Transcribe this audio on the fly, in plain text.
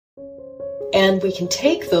And we can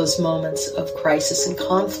take those moments of crisis and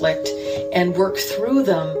conflict and work through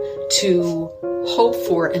them to hope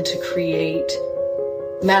for and to create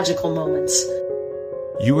magical moments.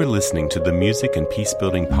 You are listening to the Music and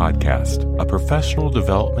Peacebuilding Podcast, a professional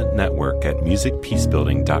development network at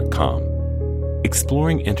musicpeacebuilding.com,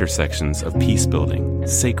 exploring intersections of peacebuilding,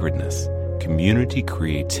 sacredness, community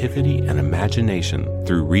creativity, and imagination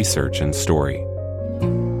through research and story.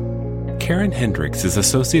 Karen Hendricks is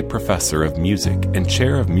Associate Professor of Music and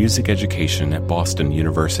Chair of Music Education at Boston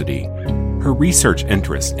University. Her research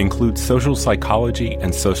interests include social psychology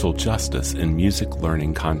and social justice in music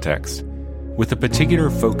learning context, with a particular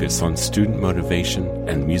focus on student motivation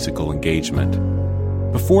and musical engagement.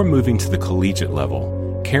 Before moving to the collegiate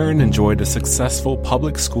level, Karen enjoyed a successful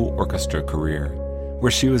public school orchestra career,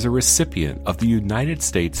 where she was a recipient of the United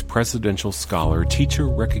States Presidential Scholar Teacher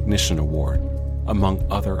Recognition Award, among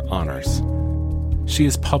other honors. She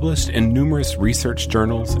is published in numerous research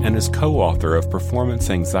journals and is co-author of Performance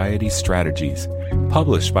Anxiety Strategies,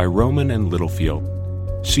 published by Rowman and Littlefield.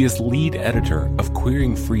 She is lead editor of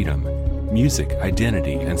Queering Freedom, Music,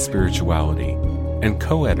 Identity, and Spirituality, and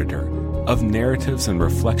co-editor of Narratives and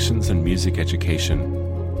Reflections in Music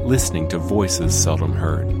Education, Listening to Voices Seldom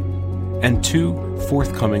Heard, and 2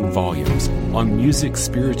 forthcoming volumes on music,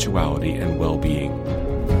 spirituality, and well-being.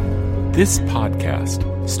 This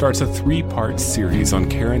podcast starts a 3-part series on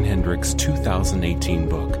Karen Hendricks' 2018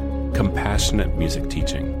 book, Compassionate Music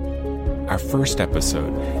Teaching. Our first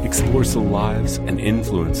episode explores the lives and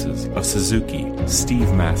influences of Suzuki,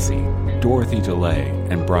 Steve Massey, Dorothy DeLay,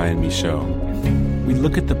 and Brian Michaud. We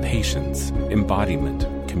look at the patience, embodiment,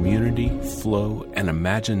 community, flow, and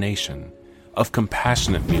imagination of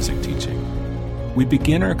compassionate music teaching. We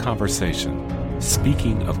begin our conversation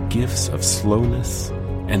speaking of gifts of slowness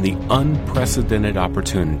and the unprecedented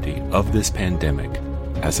opportunity of this pandemic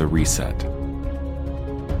as a reset.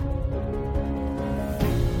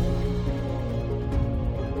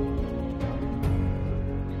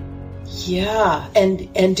 Yeah,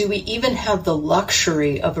 and do we even have the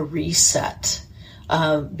luxury of a reset?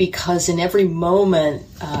 Because in every moment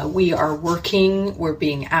we are working, we're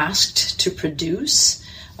being asked to produce.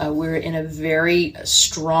 We're in a very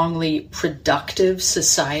strongly productive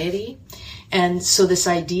society. And so this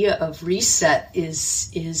idea of reset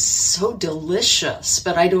is so delicious,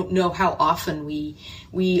 but I don't know how often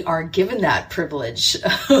we are given that privilege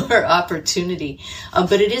or opportunity.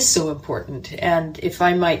 But it is so important. And if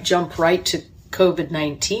I might jump right to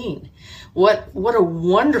COVID-19, what a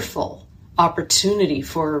wonderful opportunity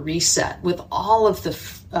for a reset with all of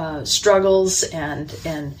the struggles and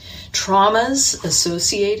traumas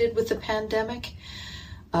associated with the pandemic.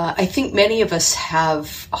 I think many of us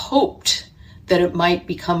have hoped that it might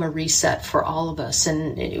become a reset for all of us.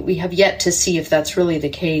 And we have yet to see if that's really the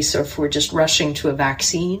case or if we're just rushing to a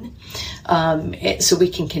vaccine so we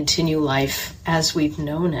can continue life as we've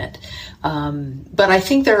known it. But I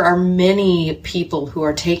think there are many people who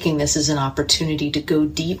are taking this as an opportunity to go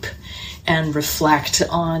deep and reflect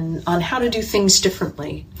on how to do things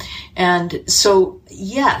differently. And so,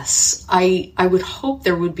 yes, I would hope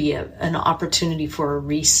there would be an opportunity for a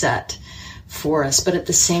reset for us. But at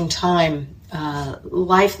the same time,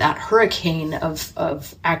 life, that hurricane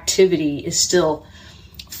of activity is still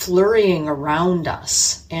flurrying around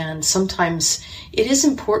us. And sometimes it is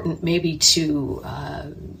important maybe to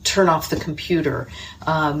turn off the computer,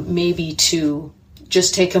 maybe to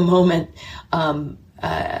just take a moment.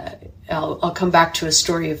 I'll come back to a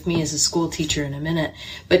story of me as a school teacher in a minute,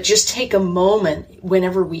 but just take a moment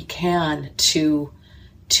whenever we can to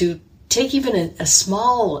take even a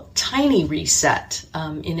small, tiny reset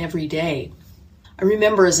in every day. I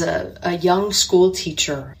remember as a young school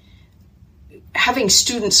teacher having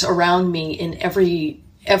students around me in every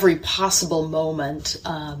possible moment,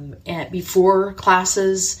 and before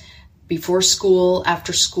classes, before school,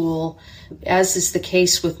 after school. As is the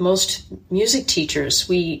case with most music teachers,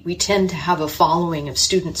 we tend to have a following of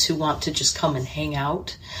students who want to just come and hang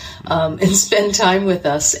out and spend time with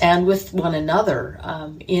us and with one another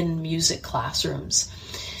in music classrooms.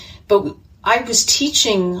 But I was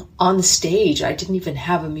teaching on the stage. I didn't even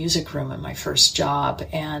have a music room in my first job,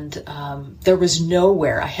 and there was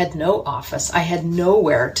nowhere. I had no office. I had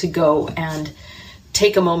nowhere to go and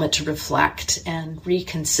take a moment to reflect and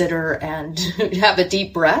reconsider and have a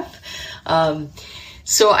deep breath.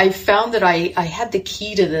 So I found that I had the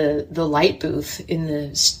key to the light booth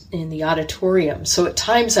in the auditorium. So at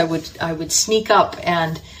times I would sneak up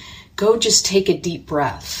and go just take a deep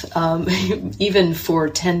breath, even for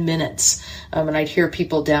 10 minutes. And I'd hear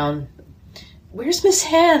people down where's Miss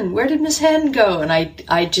Hen? Where did Miss Hen go? And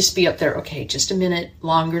I'd just be up there, okay, just a minute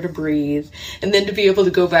longer to breathe, and then to be able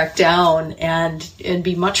to go back down and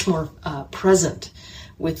be much more present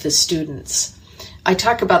with the students. I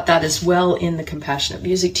talk about that as well in the Compassionate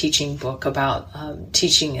Music Teaching book, about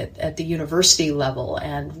teaching at the university level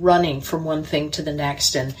and running from one thing to the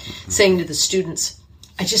next and saying to the students,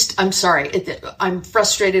 I'm sorry, I'm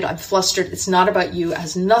frustrated, I'm flustered, it's not about you, it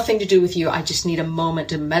has nothing to do with you, I just need a moment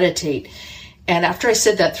to meditate. And after I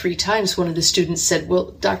said that 3 times, one of the students said,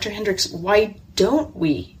 well, Dr. Hendricks, why don't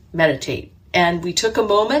we meditate? And we took a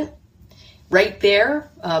moment right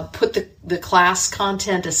there, put the class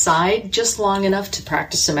content aside just long enough to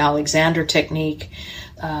practice some Alexander technique,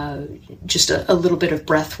 just a little bit of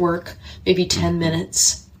breath work, maybe 10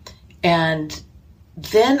 minutes. And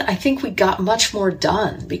then I think we got much more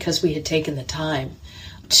done because we had taken the time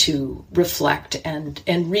to reflect and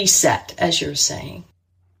reset, as you're saying.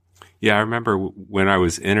 Yeah, I remember when I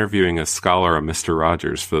was interviewing a scholar on Mr.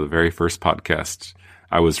 Rogers for the very first podcast,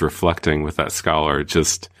 I was reflecting with that scholar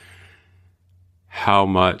just how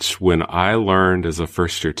much, when I learned as a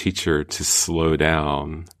first-year teacher to slow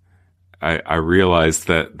down, I realized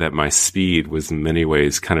that my speed was in many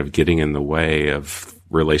ways kind of getting in the way of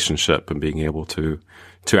relationship and being able to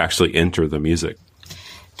actually enter the music.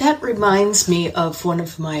 That reminds me of one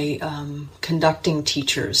of my conducting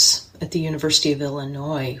teachers at the University of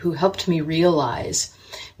Illinois, who helped me realize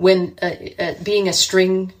when being a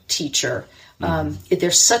string teacher,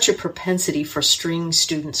 there's such a propensity for string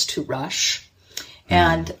students to rush.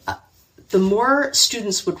 And the more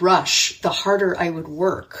students would rush, the harder I would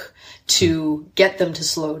work to get them to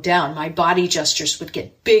slow down. My body gestures would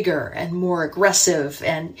get bigger and more aggressive,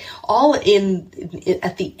 and all at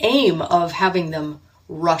the aim of having them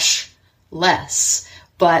rush less.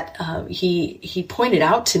 But he pointed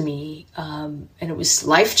out to me, and it was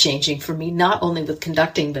life-changing for me, not only with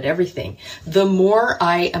conducting, but everything. The more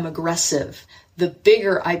I am aggressive, the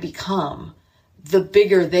bigger I become, the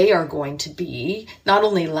bigger they are going to be, not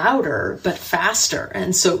only louder, but faster.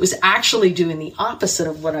 And so it was actually doing the opposite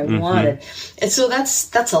of what I wanted. And so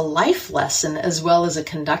that's a life lesson as well as a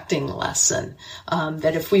conducting lesson,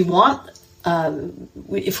 that if we want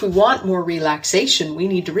more relaxation, we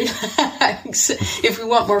need to relax. If we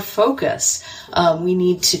want more focus, we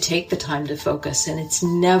need to take the time to focus, and it's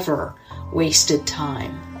never wasted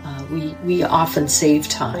time. We often save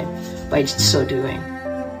time by so doing.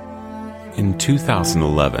 In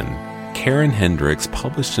 2011, Karen Hendricks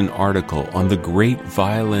published an article on the great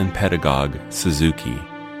violin pedagogue Suzuki.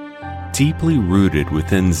 Deeply rooted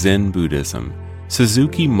within Zen Buddhism,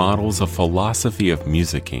 Suzuki models a philosophy of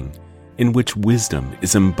musicking in which wisdom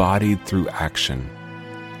is embodied through action.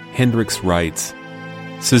 Hendricks writes,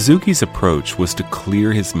 Suzuki's approach was to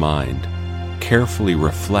clear his mind, carefully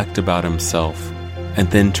reflect about himself, and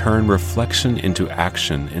then turn reflection into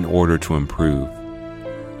action in order to improve.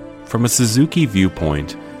 From a Suzuki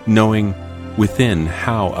viewpoint, knowing within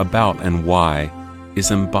how, about, and why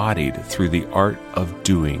is embodied through the art of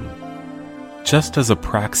doing. Just as a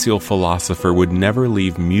praxial philosopher would never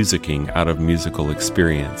leave musicking out of musical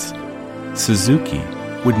experience, Suzuki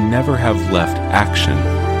would never have left action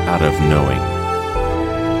out of knowing.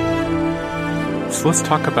 So let's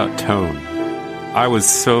talk about tone. I was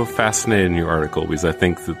so fascinated in your article because I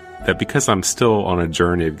think that because I'm still on a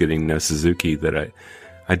journey of getting to know Suzuki, that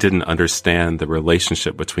I didn't understand the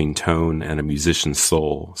relationship between tone and a musician's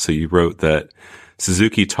soul. So you wrote that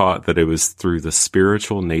Suzuki taught that it was through the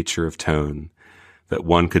spiritual nature of tone that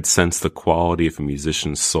one could sense the quality of a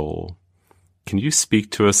musician's soul. Can you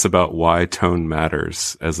speak to us about why tone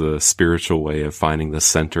matters as a spiritual way of finding the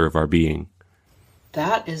center of our being?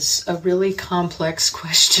 That is a really complex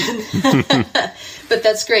question, but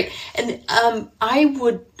that's great. And I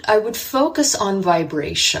would focus on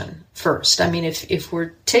vibration first. I mean, if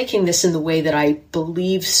we're taking this in the way that I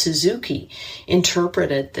believe Suzuki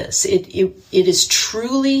interpreted this, it is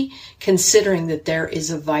truly considering that there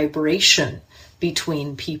is a vibration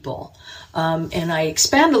between people. And I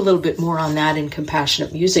expand a little bit more on that in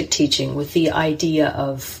Compassionate Music Teaching with the idea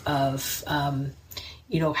of how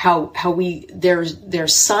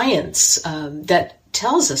there's science that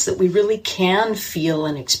tells us that we really can feel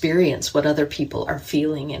and experience what other people are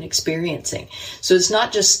feeling and experiencing. So it's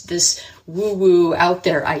not just this woo-woo out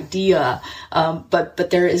there idea, but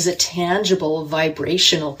there is a tangible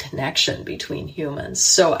vibrational connection between humans.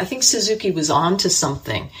 So I think Suzuki was onto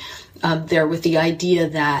something there with the idea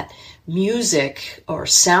that music or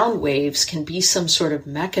sound waves can be some sort of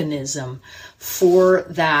mechanism for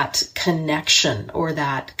that connection or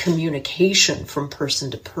that communication from person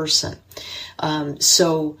to person.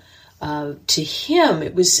 So to him,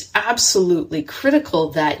 it was absolutely critical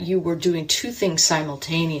that you were doing two things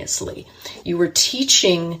simultaneously. You were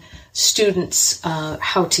teaching students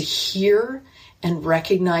how to hear and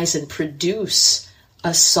recognize and produce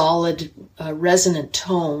a solid, resonant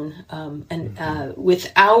tone, and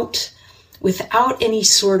without any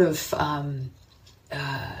sort of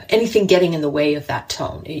anything getting in the way of that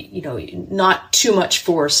tone. Not too much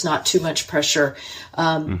force, not too much pressure,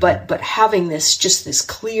 but having this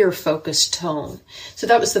clear, focused tone. So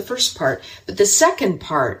that was the first part. But the second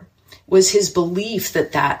part was his belief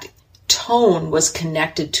that tone was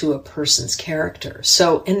connected to a person's character.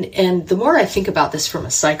 So, and the more I think about this from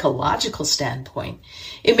a psychological standpoint,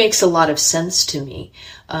 it makes a lot of sense to me.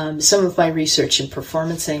 Some of my research in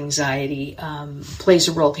performance anxiety plays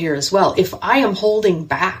a role here as well. If I am holding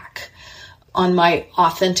back on my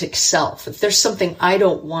authentic self, if there's something I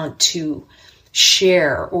don't want to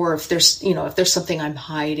share, or if there's something I'm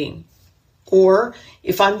hiding, or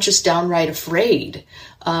if I'm just downright afraid,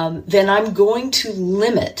 then I'm going to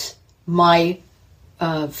limit my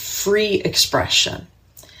free expression.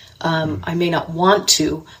 I may not want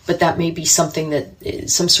to, but that may be something that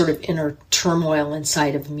is some sort of inner turmoil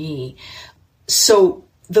inside of me. So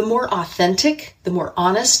the more authentic, the more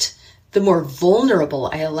honest, the more vulnerable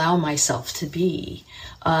I allow myself to be,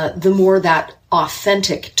 the more that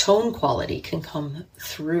authentic tone quality can come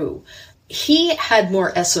through. He had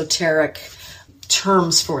more esoteric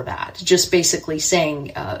terms for that, just basically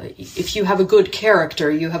saying, if you have a good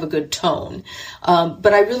character, you have a good tone.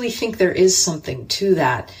 But I really think there is something to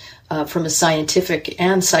that from a scientific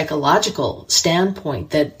and psychological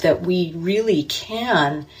standpoint, that we really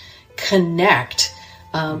can connect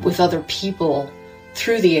with other people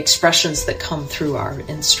through the expressions that come through our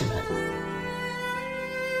instrument.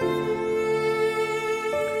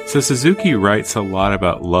 So Suzuki writes a lot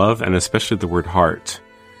about love, and especially the word heart.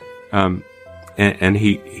 And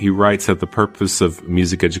he writes that the purpose of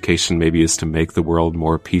music education maybe is to make the world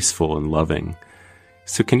more peaceful and loving.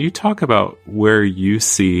 So can you talk about where you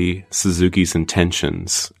see Suzuki's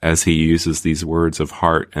intentions as he uses these words of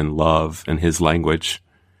heart and love in his language?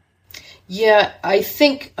 Yeah, I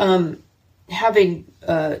think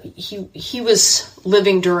he was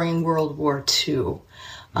living during World War II.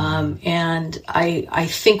 And I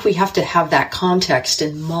think we have to have that context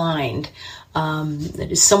in mind.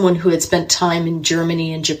 As someone who had spent time in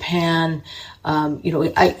Germany and Japan,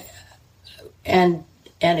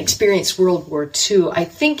 and experienced World War II, I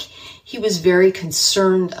think he was very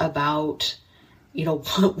concerned about,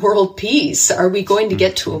 world peace. Are we going to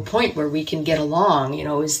get to a point where we can get along?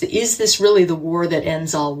 Is this really the war that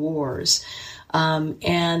ends all wars? So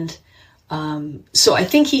I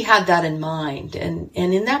think he had that in mind. And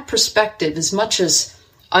in that perspective, as much as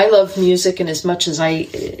I love music and as much as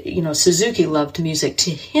Suzuki loved music,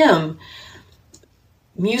 to him,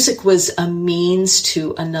 music was a means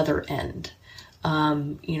to another end.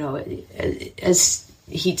 As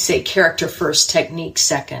he'd say, character first, technique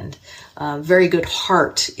second. Very good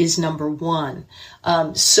heart is number one.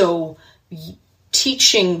 So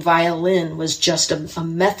teaching violin was just a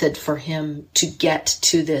method for him to get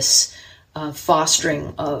to this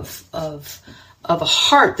fostering of a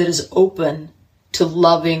heart that is open to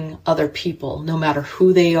loving other people, no matter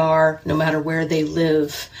who they are, no matter where they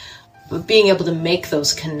live, but being able to make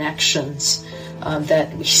those connections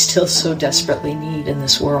that we still so desperately need in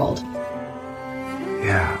this world.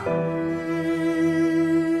 Yeah.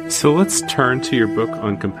 So let's turn to your book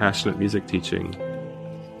on compassionate music teaching.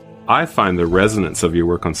 I find the resonance of your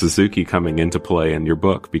work on Suzuki coming into play in your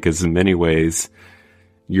book, because in many ways,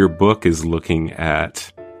 your book is looking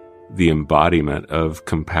at the embodiment of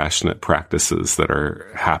compassionate practices that are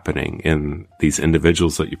happening in these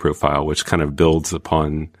individuals that you profile, which kind of builds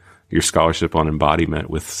upon your scholarship on embodiment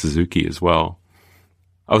with Suzuki as well.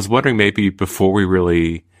 I was wondering, maybe before we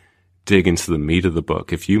really dig into the meat of the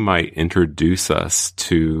book, if you might introduce us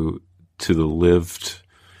to the lived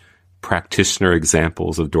practitioner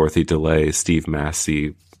examples of Dorothy DeLay, Steve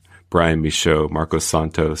Massey, Brian Michaud, Marcos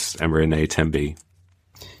Santos, and Renee Temby.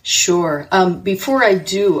 Sure. Before I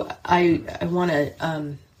do, I want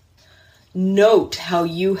to note how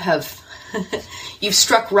you have you've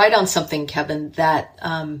struck right on something, Kevin, that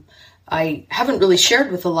I haven't really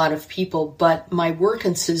shared with a lot of people, but my work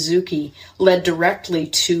in Suzuki led directly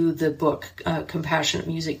to the book, Compassionate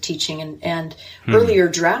Music Teaching, and earlier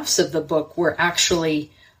drafts of the book were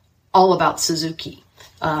actually all about Suzuki.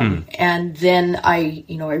 And then I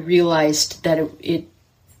realized that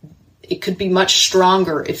it could be much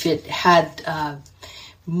stronger if it had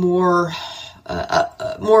more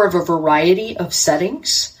of a variety of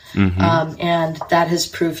settings. And that has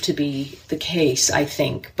proved to be the case, I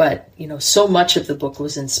think. But, so much of the book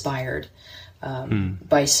was inspired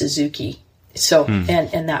by Suzuki. So,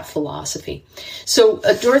 and that philosophy. So,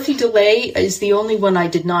 Dorothy DeLay is the only one I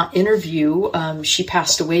did not interview. She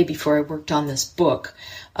passed away before I worked on this book.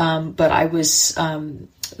 But I was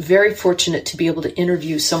very fortunate to be able to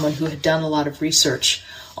interview someone who had done a lot of research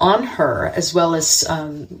on her, as well as,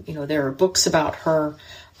 there are books about her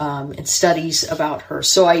and studies about her.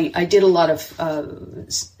 So I did a lot of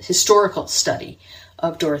historical study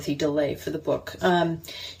of Dorothy DeLay for the book.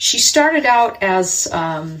 She started out as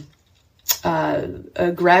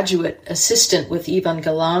a graduate assistant with Ivan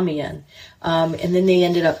Galamian, and then they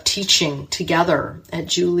ended up teaching together at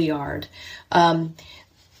Juilliard.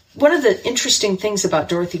 One of the interesting things about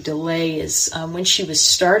Dorothy DeLay is when she was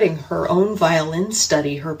starting her own violin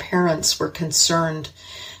study, her parents were concerned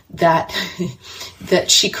that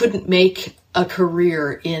she couldn't make a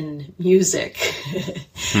career in music,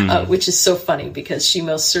 which is so funny because she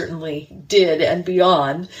most certainly did and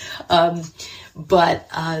beyond. But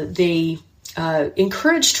they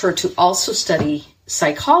encouraged her to also study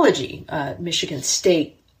psychology at Michigan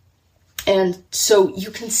State. And so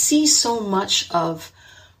you can see so much of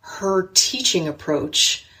her teaching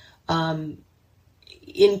approach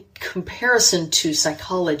in comparison to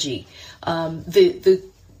psychology.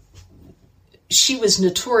 She was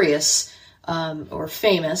notorious or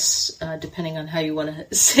famous, depending on how you want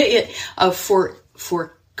to say it,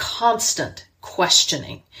 for constant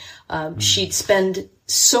questioning. She'd spend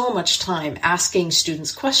so much time asking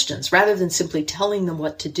students questions rather than simply telling them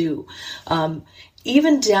what to do,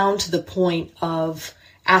 even down to the point of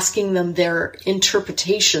asking them their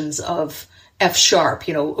interpretations of F sharp,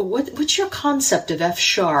 what's your concept of F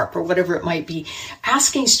sharp or whatever it might be,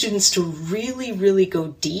 asking students to really, really go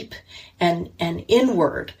deep and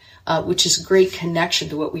inward, which is a great connection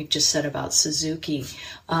to what we've just said about Suzuki,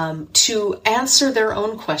 to answer their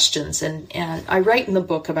own questions. And I write in the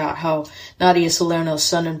book about how Nadia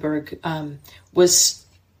Salerno-Sonnenberg was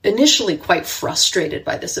initially quite frustrated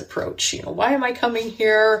by this approach. Why am I coming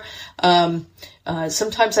here?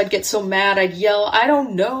 Sometimes I'd get so mad, I'd yell, I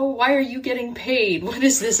don't know. Why are you getting paid? What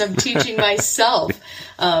is this? I'm teaching myself.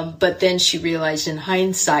 But then she realized in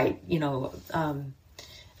hindsight,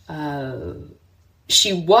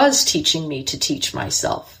 she was teaching me to teach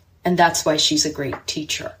myself. And that's why she's a great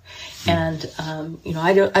teacher. And,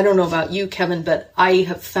 I don't know about you, Kevin, but I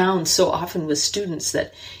have found so often with students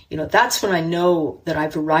that, that's when I know that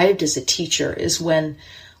I've arrived as a teacher, is when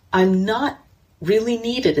I'm not really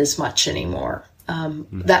needed as much anymore.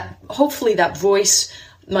 That hopefully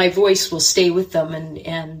my voice will stay with them,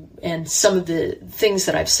 and some of the things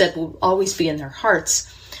that I've said will always be in their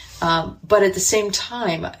hearts. But at the same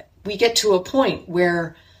time, we get to a point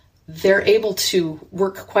where they're able to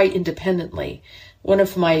work quite independently. One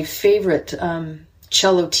of my favorite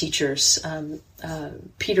cello teachers,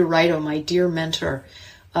 Peter Rito, my dear mentor,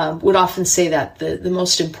 would often say that the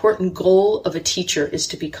most important goal of a teacher is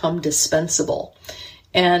to become dispensable.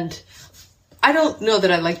 And I don't know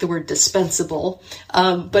that I like the word dispensable,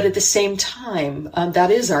 but at the same time,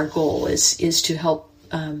 that is our goal, is to help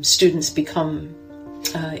students become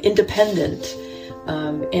independent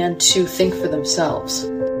and to think for themselves.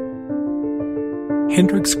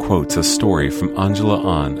 Hendricks quotes a story from Angela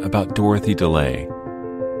Ahn about Dorothy DeLay.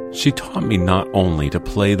 She taught me not only to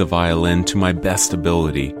play the violin to my best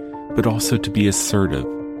ability, but also to be assertive,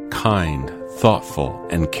 kind, thoughtful,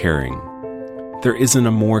 and caring. There isn't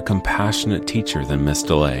a more compassionate teacher than Miss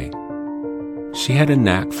DeLay. She had a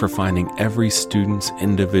knack for finding every student's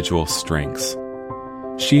individual strengths.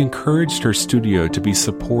 She encouraged her studio to be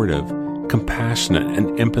supportive, compassionate,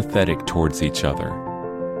 and empathetic towards each other.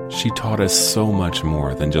 She taught us so much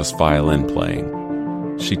more than just violin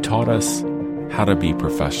playing. She taught us how to be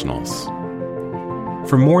professionals.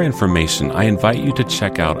 For more information, I invite you to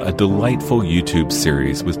check out a delightful YouTube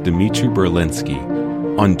series with Dmitry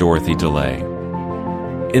Berlinski on Dorothy DeLay.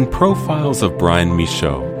 In Profiles of Brian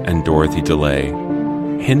Michaud and Dorothy DeLay,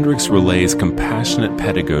 Hendricks relays compassionate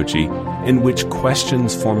pedagogy in which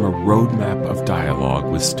questions form a roadmap of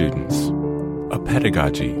dialogue with students, a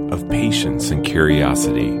pedagogy of patience and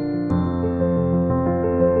curiosity.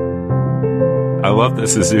 I love that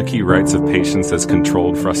Suzuki writes of patience as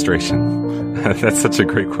controlled frustration. That's such a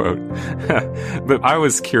great quote. But I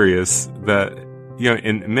was curious that,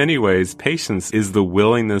 in many ways, patience is the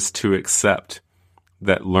willingness to accept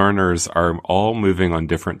that learners are all moving on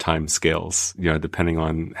different time scales, depending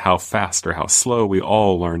on how fast or how slow we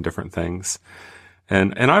all learn different things.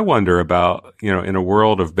 And I wonder about, in a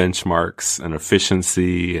world of benchmarks and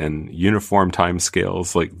efficiency and uniform time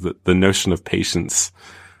scales, like the notion of patience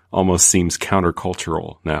almost seems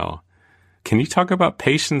countercultural now. Can you talk about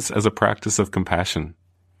patience as a practice of compassion?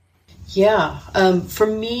 Yeah. For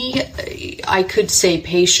me, I could say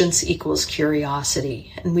patience equals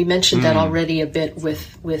curiosity. And we mentioned that already a bit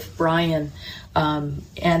with Brian, and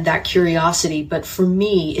that curiosity. But for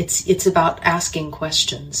me, it's about asking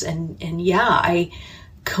questions. And yeah, I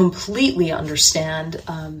completely understand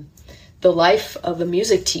the life of a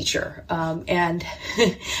music teacher, and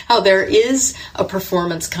how there is a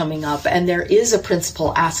performance coming up and there is a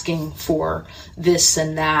principal asking for this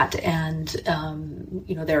and that. And,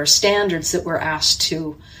 there are standards that we're asked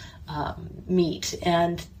to meet.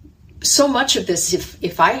 And so much of this,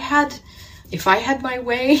 if I had my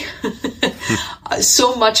way,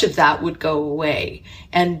 so much of that would go away,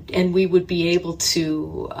 and we would be able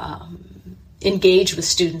to engage with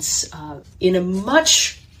students in a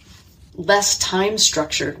much less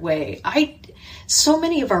time-structured way. So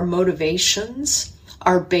many of our motivations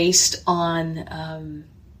are based on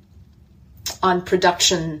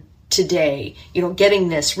production today, getting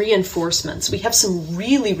this, reinforcements. We have some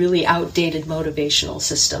really, really outdated motivational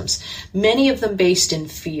systems, many of them based in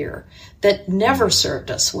fear, that never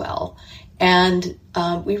served us well. And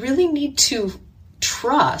we really need to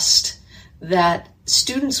trust that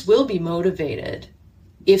students will be motivated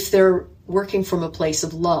if they're working from a place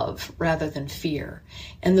of love rather than fear.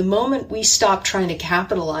 And the moment we stop trying to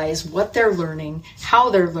capitalize what they're learning,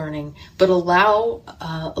 how they're learning, but allow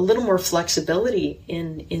a little more flexibility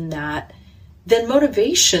in that, then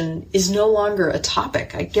motivation is no longer a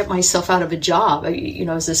topic. I get myself out of a job,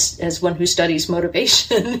 as one who studies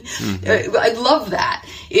motivation. I love that.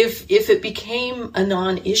 If it became a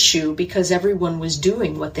non-issue because everyone was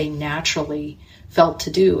doing what they naturally felt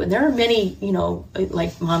to do. And there are many,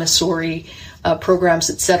 like Montessori programs,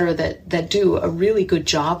 et cetera, that do a really good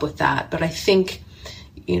job with that. But I think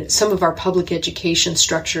some of our public education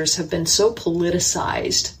structures have been so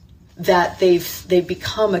politicized that they've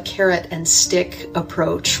become a carrot and stick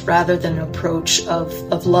approach rather than an approach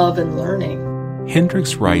of love and learning.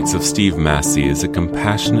 Hendricks writes of Steve Massey as a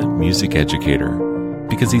compassionate music educator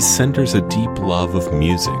because he centers a deep love of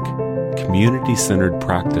music, community-centered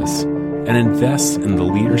practice, and invests in the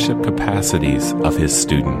leadership capacities of his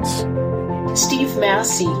students. Steve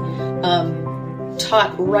Massey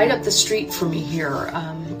taught right up the street from me here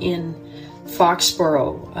in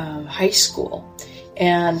Foxborough High School,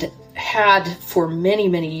 and had for many,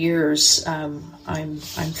 many years, I'm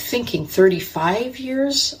thinking 35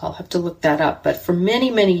 years, I'll have to look that up, but for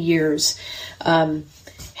many, many years,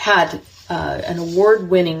 had an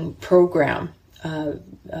award-winning program,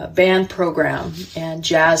 band program and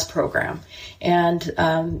jazz program.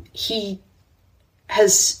 And he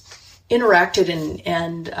has interacted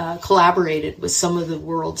and collaborated with some of the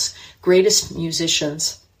world's greatest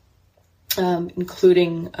musicians,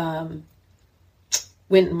 including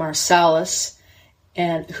Wynton Marsalis,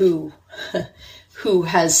 and who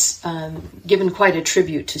has given quite a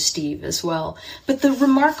tribute to Steve as well. But the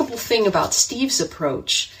remarkable thing about Steve's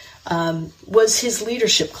approach was his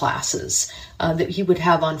leadership classes that he would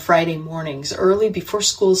have on Friday mornings. Early before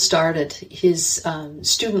school started, his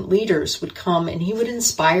student leaders would come and he would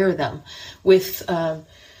inspire them with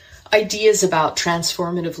ideas about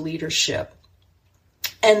transformative leadership.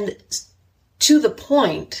 And to the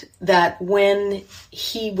point that when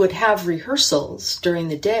he would have rehearsals during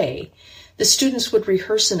the day, the students would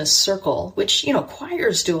rehearse in a circle, which,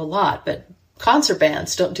 choirs do a lot, but concert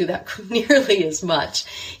bands don't do that nearly as much.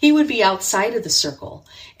 He would be outside of the circle,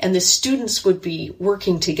 and the students would be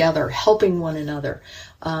working together, helping one another.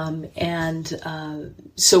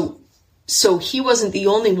 So he wasn't the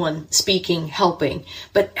only one speaking, helping,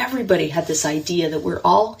 but everybody had this idea that we're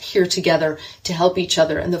all here together to help each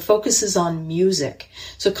other, and the focus is on music.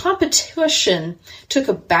 So competition took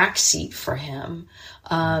a backseat for him,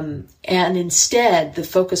 and instead the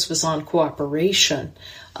focus was on cooperation,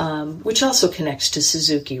 which also connects to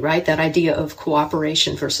Suzuki, right? That idea of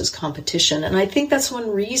cooperation versus competition. And I think that's one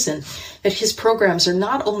reason that his programs are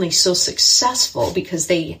not only so successful because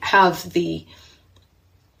they have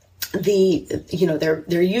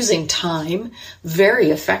they're using time very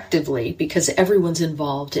effectively because everyone's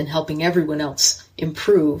involved in helping everyone else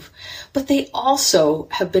improve, but they also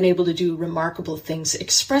have been able to do remarkable things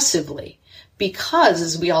expressively because,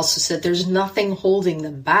 as we also said, there's nothing holding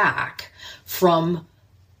them back from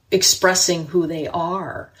expressing who they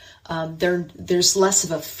are. There's less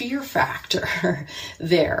of a fear factor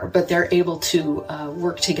there, but they're able to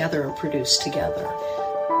work together and produce together.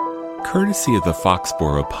 Courtesy of the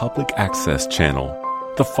Foxborough Public Access Channel,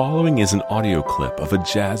 the following is an audio clip of a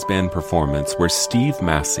jazz band performance where Steve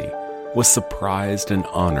Massey was surprised and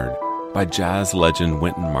honored by jazz legend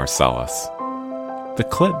Wynton Marsalis. The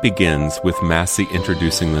clip begins with Massey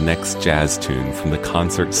introducing the next jazz tune from the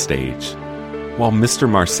concert stage, while Mr.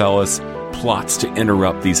 Marsalis plots to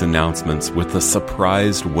interrupt these announcements with the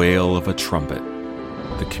surprised wail of a trumpet.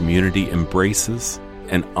 The community embraces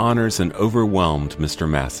and honors an overwhelmed Mr.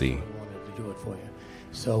 Massey. I wanted to do it for you.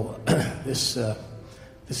 So this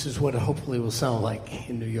is what it hopefully will sound like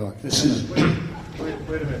in New York. This is. Wait a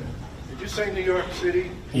minute. Did you say New York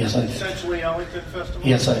City? Yes, I did. Essentially Ellington Festival?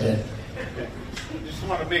 Yes, I did. Okay. Just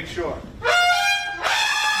want to make sure.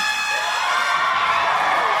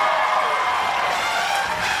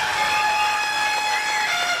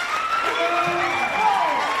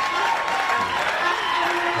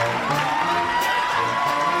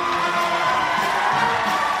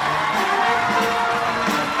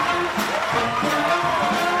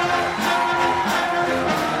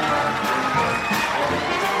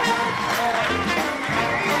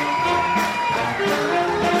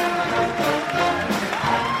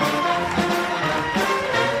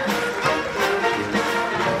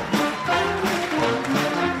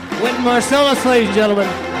 Wynton Marsalis, ladies and gentlemen.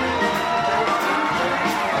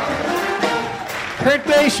 Kurt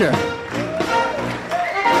Basher.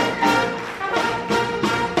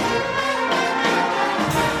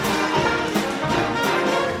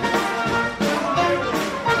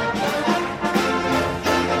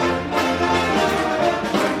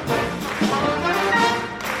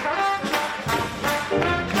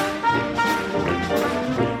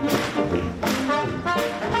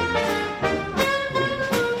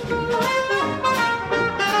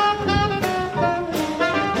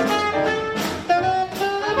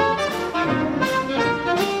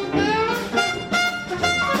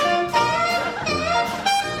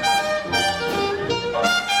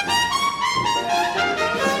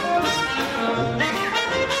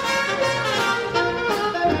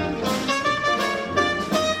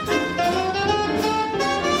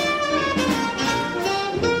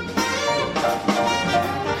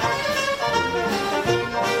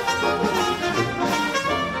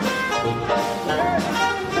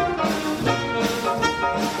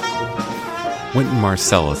 Wynton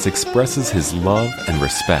Marsalis expresses his love and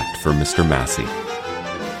respect for Mr. Massey.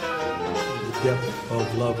 The depth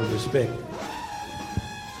of love and respect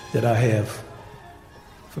that I have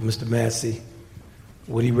for Mr. Massey,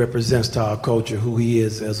 what he represents to our culture, who he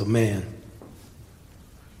is as a man.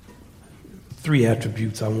 3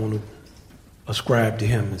 attributes I want to ascribe to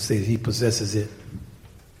him and say that he possesses it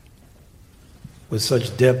with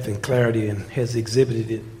such depth and clarity and has exhibited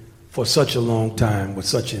it for such a long time with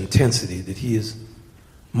such intensity that he is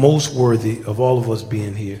most worthy of all of us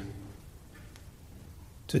being here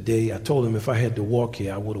today. I told him if I had to walk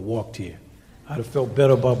here, I would have walked here. I'd have felt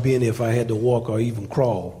better about being here if I had to walk or even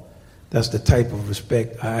crawl. That's the type of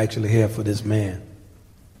respect I actually have for this man.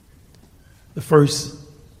 The first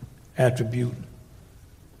attribute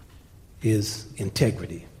is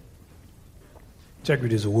integrity.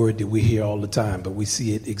 Integrity is a word that we hear all the time, but we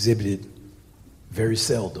see it exhibited very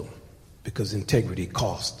seldom because integrity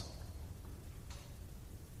costs.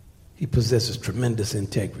 He possesses tremendous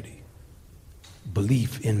integrity,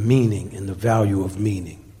 belief in meaning and the value of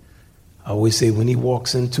meaning. I always say when he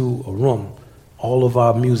walks into a room, all of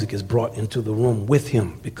our music is brought into the room with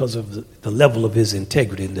him because of the level of his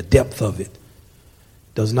integrity and the depth of it.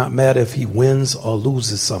 Does not matter if he wins or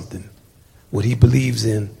loses something. What he believes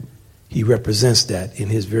in, he represents that in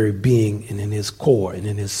his very being and in his core and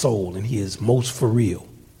in his soul, and he is most for real.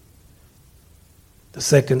 The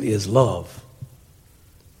second is love.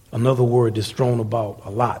 Another word that's thrown about a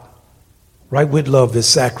lot. Right with love is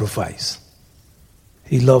sacrifice.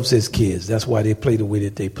 He loves his kids. That's why they play the way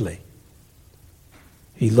that they play.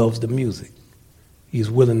 He loves the music. He's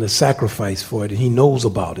willing to sacrifice for it, and he knows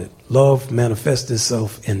about it. Love manifests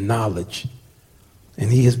itself in knowledge. And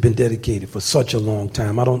he has been dedicated for such a long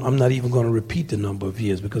time. I'm not even going to repeat the number of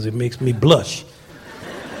years because it makes me blush.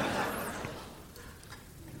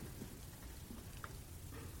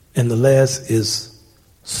 And the last is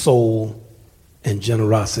soul and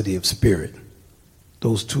generosity of spirit.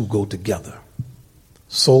 Those two go together.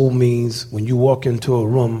 Soul means when you walk into a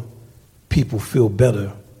room, people feel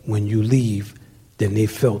better when you leave than they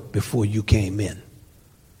felt before you came in.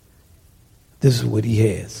 This is what he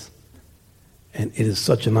has. And it is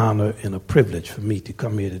such an honor and a privilege for me to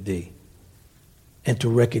come here today and to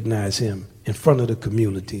recognize him in front of the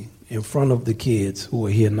community, in front of the kids who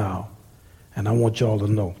are here now. And I want y'all to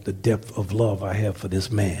know the depth of love I have for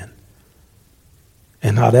this man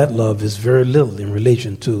and how that love is very little in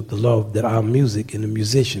relation to the love that our music and the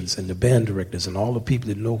musicians and the band directors and all the people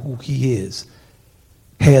that know who he is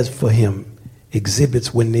has for him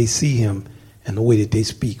exhibits when they see him and the way that they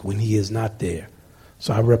speak when he is not there.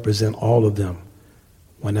 So I represent all of them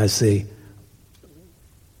when I say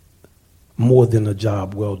more than a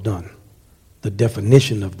job well done, the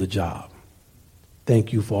definition of the job.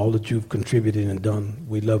 Thank you for all that you've contributed and done.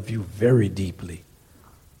 We love you very deeply,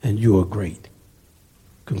 and you are great.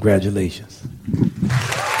 Congratulations.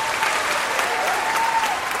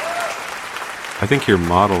 I think your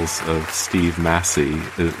models of Steve Massey,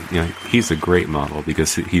 he's a great model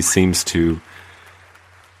because he seems to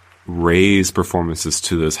raise performances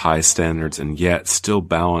to those high standards and yet still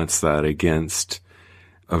balance that against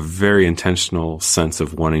a very intentional sense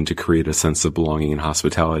of wanting to create a sense of belonging and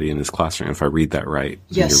hospitality in his classroom, if I read that right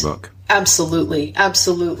in your book. Absolutely.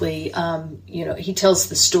 Absolutely. He tells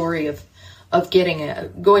the story of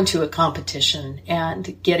going to a competition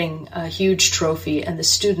and getting a huge trophy, and the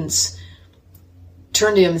students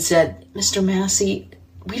turned to him and said, "Mr. Massey,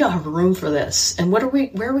 we don't have room for this. And where are we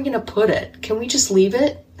going to put it? Can we just leave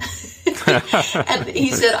it?" And he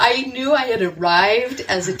said, "I knew I had arrived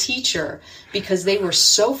as a teacher because they were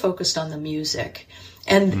so focused on the music."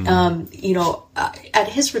 And, at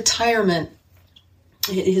his retirement,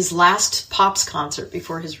 his last Pops concert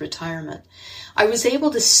before his retirement, I was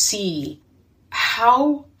able to see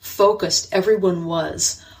how focused everyone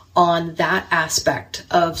was on that aspect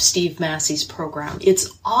of Steve Massey's program. It's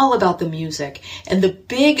all about the music. And the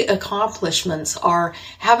big accomplishments are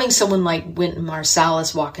having someone like Wynton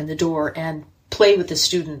Marsalis walk in the door and play with the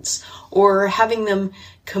students, or having them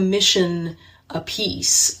commission a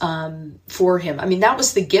piece for him. I mean, that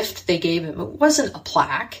was the gift they gave him. It wasn't a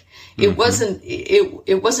plaque. It wasn't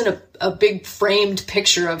a big framed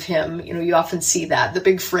picture of him. You often see that, the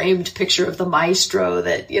big framed picture of the maestro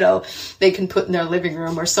that, they can put in their living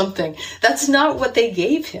room or something. That's not what they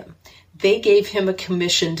gave him. They gave him a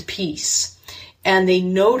commissioned piece. And they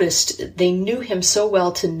knew him so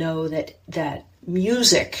well to know that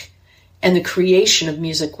music and the creation of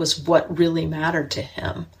music was what really mattered to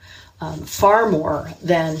him. Far more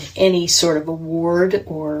than any sort of award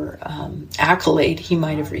or accolade he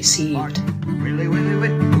might have received. Willy, willy,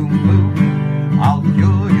 wit, boom, boom. I'll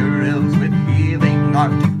cure your ills with healing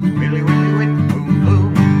art. Willy, willy, wit, boom,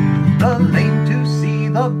 boom. The lame to see,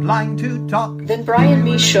 the blind to talk. Then Brian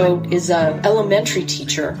Michaud is an elementary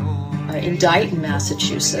teacher in Dighton,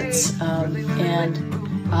 Massachusetts, and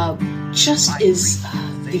just is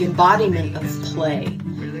the embodiment of play.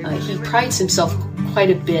 He prides himself quite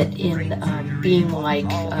a bit in being like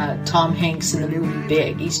Tom Hanks in the movie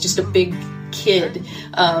Big. He's just a big kid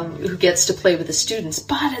who gets to play with the students,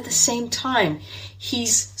 but at the same time,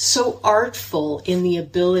 he's so artful in the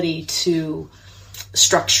ability to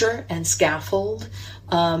structure and scaffold,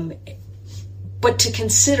 but to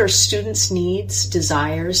consider students' needs,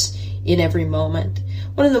 desires in every moment.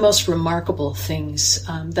 One of the most remarkable things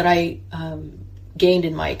that I gained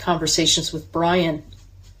in my conversations with Brian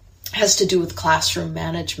has to do with classroom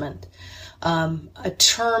management, a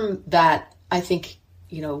term that I think,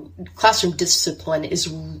 classroom discipline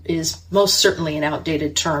is most certainly an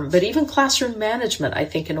outdated term, but even classroom management, I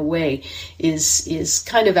think in a way is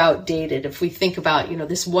kind of outdated. If we think about,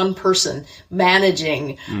 this one person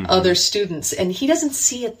managing other students, and he doesn't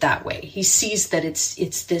see it that way. He sees that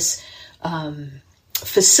it's this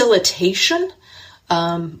facilitation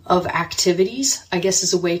of activities, I guess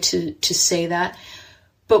is a way to say that.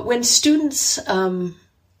 But when students,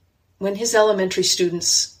 when his elementary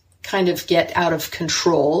students kind of get out of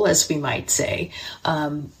control, as we might say,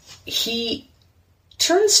 he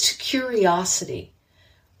turns to curiosity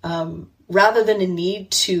rather than a need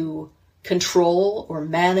to control or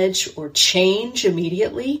manage or change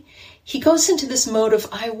immediately. He goes into this mode of,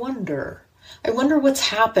 I wonder what's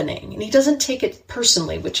happening. And he doesn't take it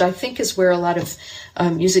personally, which I think is where a lot of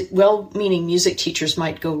well-meaning music teachers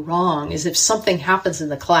might go wrong, is if something happens in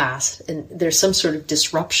the class and there's some sort of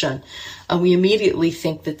disruption, we immediately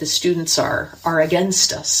think that the students are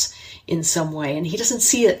against us in some way. And he doesn't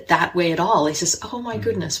see it that way at all. He says, oh my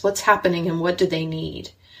goodness, what's happening and what do they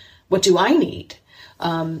need? What do I need?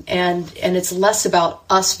 And it's less about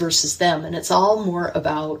us versus them. And it's all more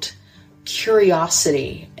about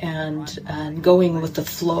curiosity and going with the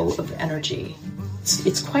flow of energy.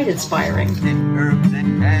 It's quite inspiring. Herbs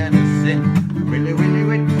and medicine, willy, willy,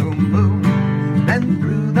 wit, boom, boom. Then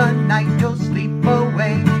through the night you'll sleep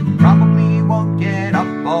away. Probably won't get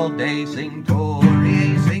up all day. Sing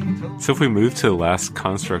Tory, sing Tory. So if we move to the last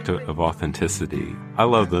construct of authenticity, I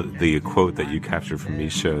love the quote that you captured from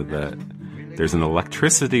Michaud, that there's an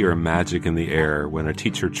electricity or magic in the air when a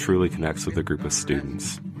teacher truly connects with a group of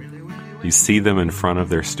students. You see them in front of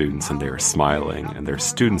their students and they are smiling, and their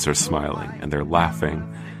students are smiling, and they're laughing,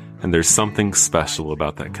 And there's something special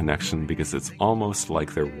about that connection because it's almost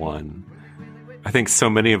like they're one. I think so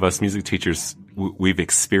many of us music teachers, we've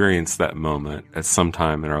experienced that moment at some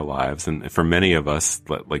time in our lives. And for many of us,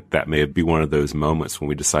 like that may be one of those moments when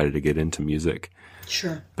we decided to get into music.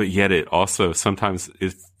 Sure. But yet it also, sometimes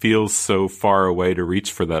it feels so far away to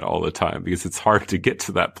reach for that all the time because it's hard to get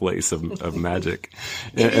to that place of magic.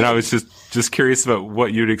 And I was just curious about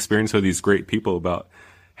what you'd experience with these great people about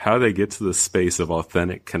how they get to the space of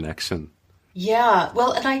authentic connection. Yeah,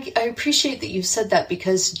 well, and I appreciate that you said that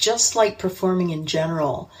because just like performing in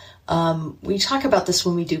general, we talk about this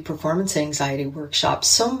when we do performance anxiety workshops.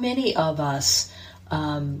 So many of us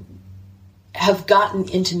have gotten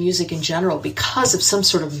into music in general because of some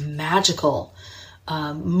sort of magical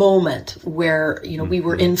moment where, we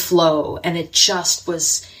were in flow and it just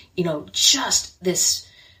was, just this,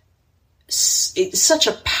 it's such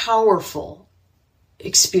a powerful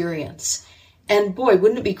experience. And boy,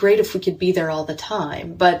 wouldn't it be great if we could be there all the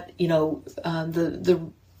time? But,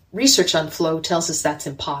 the research on flow tells us that's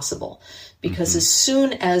impossible because as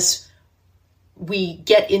soon as we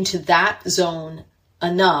get into that zone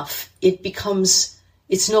enough,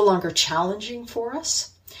 it's no longer challenging for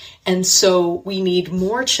us. And so we need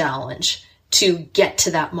more challenge to get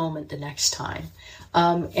to that moment the next time.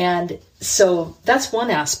 And so that's one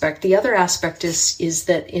aspect. The other aspect is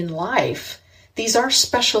that in life, these are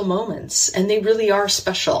special moments and they really are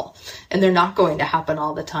special and they're not going to happen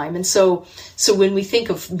all the time. And so when we think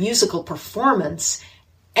of musical performance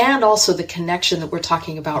and also the connection that we're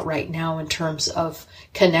talking about right now in terms of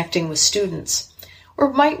connecting with students,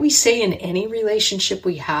 or might we say in any relationship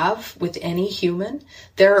we have with any human,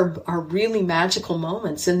 there are really magical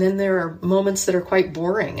moments. And then there are moments that are quite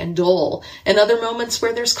boring and dull and other moments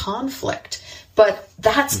where there's conflict. But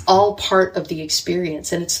that's all part of the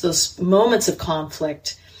experience. And it's those moments of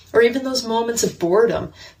conflict or even those moments of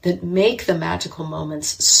boredom that make the magical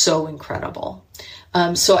moments so incredible.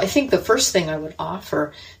 So I think the first thing I would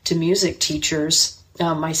offer to music teachers,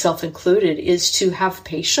 myself included, is to have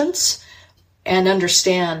patience and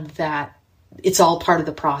understand that it's all part of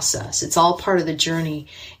the process. It's all part of the journey.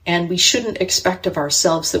 And we shouldn't expect of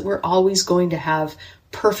ourselves that we're always going to have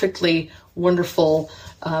perfectly wonderful,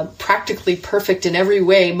 practically perfect in every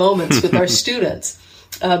way moments with our students.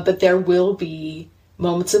 But there will be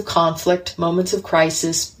moments of conflict, moments of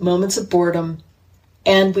crisis, moments of boredom.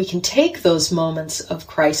 And we can take those moments of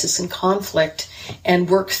crisis and conflict and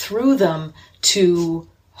work through them to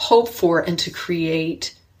hope for and to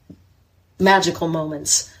create magical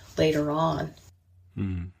moments later on.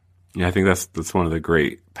 Yeah, I think that's one of the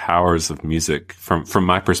great powers of music from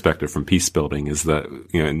my perspective, from peace building, is that,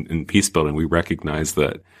 in peace building, we recognize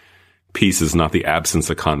that peace is not the absence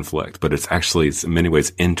of conflict, but it's in many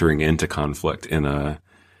ways entering into conflict in a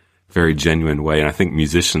very genuine way. And I think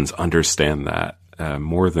musicians understand that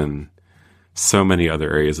more than so many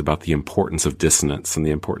other areas about the importance of dissonance and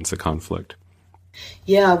the importance of conflict.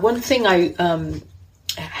 Yeah, one thing I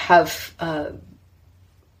have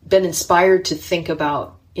been inspired to think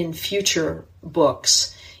about in future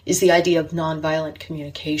books is the idea of nonviolent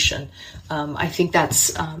communication. I think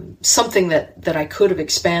that's something that I could have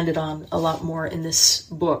expanded on a lot more in this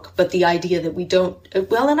book, but the idea that we don't,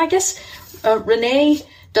 and I guess Renee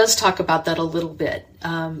does talk about that a little bit.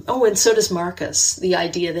 And so does Marcus, the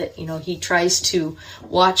idea that, he tries to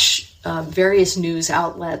watch various news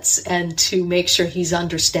outlets and to make sure he's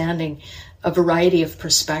understanding a variety of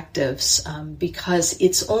perspectives, because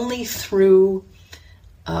it's only through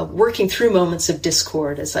working through moments of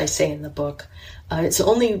discord, as I say in the book, it's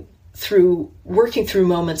only through working through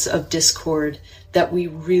moments of discord that we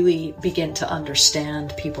really begin to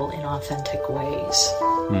understand people in authentic ways.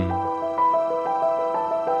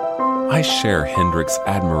 I share Hendricks'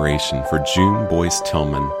 admiration for June Boyce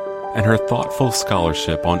Tillman and her thoughtful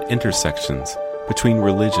scholarship on intersections between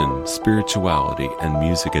religion, spirituality, and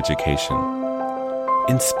music education.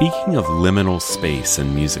 In speaking of liminal space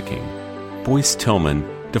and musicking, Boyce Tillman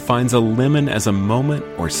defines a limen as a moment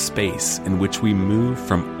or space in which we move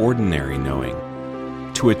from ordinary knowing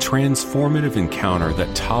to a transformative encounter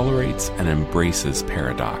that tolerates and embraces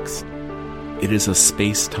paradox. It is a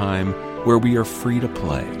space-time where we are free to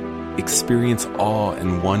play, experience awe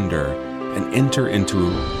and wonder, and enter into,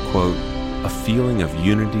 quote, a feeling of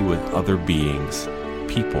unity with other beings,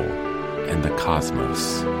 people, and the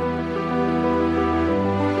cosmos.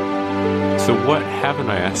 So what haven't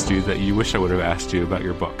I asked you that you wish I would have asked you about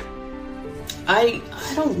your book? I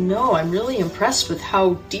don't know. I'm really impressed with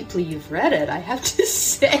how deeply you've read it, I have to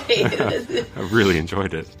say. I really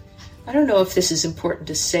enjoyed it. I don't know if this is important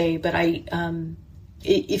to say, but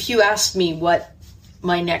if you asked me what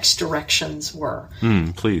my next directions were.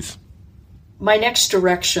 Please. My next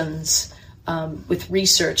directions with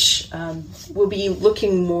research will be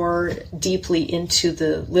looking more deeply into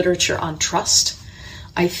the literature on trust.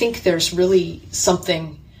 I think there's really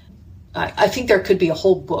something, I think there could be a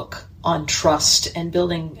whole book on trust and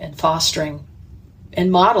building and fostering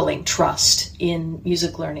and modeling trust in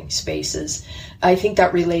music learning spaces. I think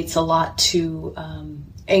that relates a lot to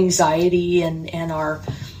anxiety and our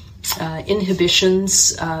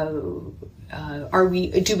inhibitions. Do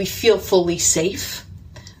we feel fully safe?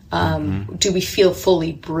 Do we feel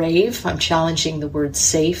fully brave? I'm challenging the word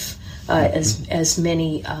safe, as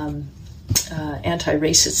many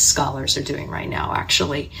anti-racist scholars are doing right now,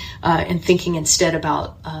 actually, and thinking instead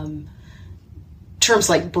about terms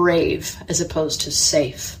like brave as opposed to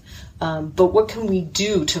safe. But what can we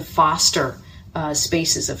do to foster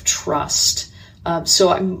spaces of trust? So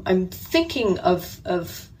I'm thinking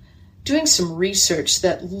of doing some research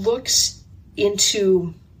that looks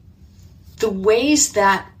into the ways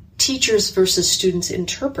that teachers versus students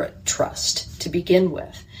interpret trust to begin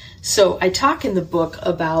with. So I talk in the book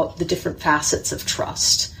about the different facets of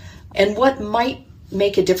trust and what might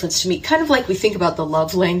make a difference to me, kind of like we think about the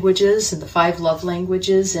love languages and the 5 love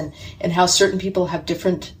languages and how certain people have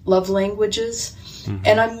different love languages. Mm-hmm.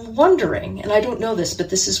 And I'm wondering, and I don't know this,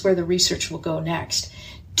 but this is where the research will go next,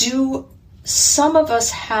 do some of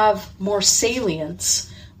us have more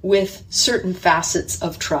salience with certain facets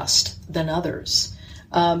of trust than others?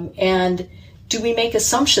 And do we make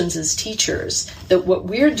assumptions as teachers that what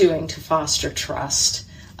we're doing to foster trust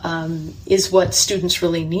is what students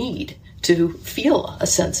really need to feel a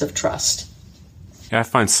sense of trust? Yeah, I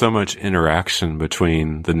find so much interaction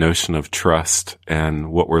between the notion of trust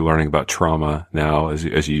and what we're learning about trauma now, as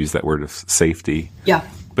you use that word of safety. Yeah.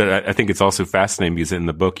 But I think it's also fascinating because in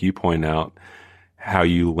the book you point out how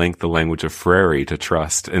you link the language of Freire to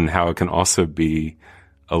trust and how it can also be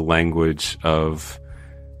a language of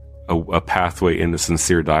a pathway into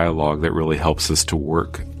sincere dialogue that really helps us to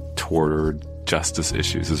work toward justice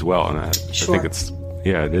issues as well. And I think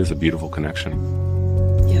it is a beautiful connection.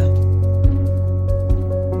 Yeah.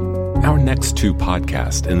 Our next 2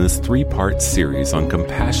 podcasts in this 3-part series on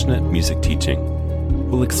compassionate music teaching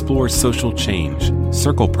will explore social change,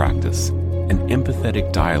 circle practice, and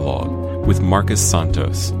empathetic dialogue with Marcus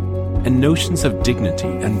Santos, and notions of dignity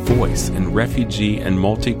and voice in refugee and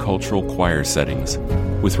multicultural choir settings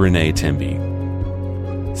with Renee Timby.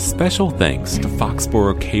 Special thanks to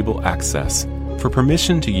Foxborough Cable Access for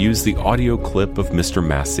permission to use the audio clip of Mr.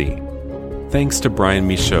 Massey. Thanks to Brian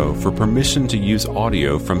Michaud for permission to use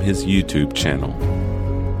audio from his YouTube channel.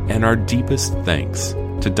 And our deepest thanks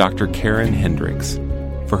to Dr. Karen Hendricks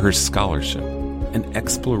for her scholarship and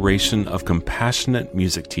exploration of compassionate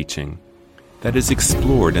music teaching that is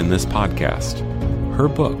explored in this podcast. Her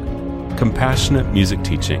book, Compassionate Music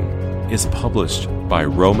Teaching, is published by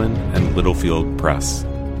Rowman and Littlefield Press.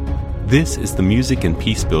 This is the Music and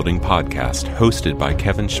Peace Building podcast hosted by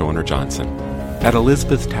Kevin Shorner Johnson. At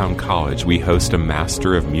Elizabethtown College, we host a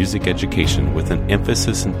Master of Music Education with an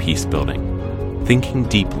emphasis in peace building. Thinking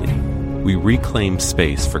deeply, we reclaim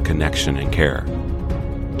space for connection and care.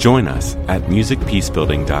 Join us at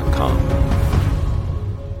musicpeacebuilding.com.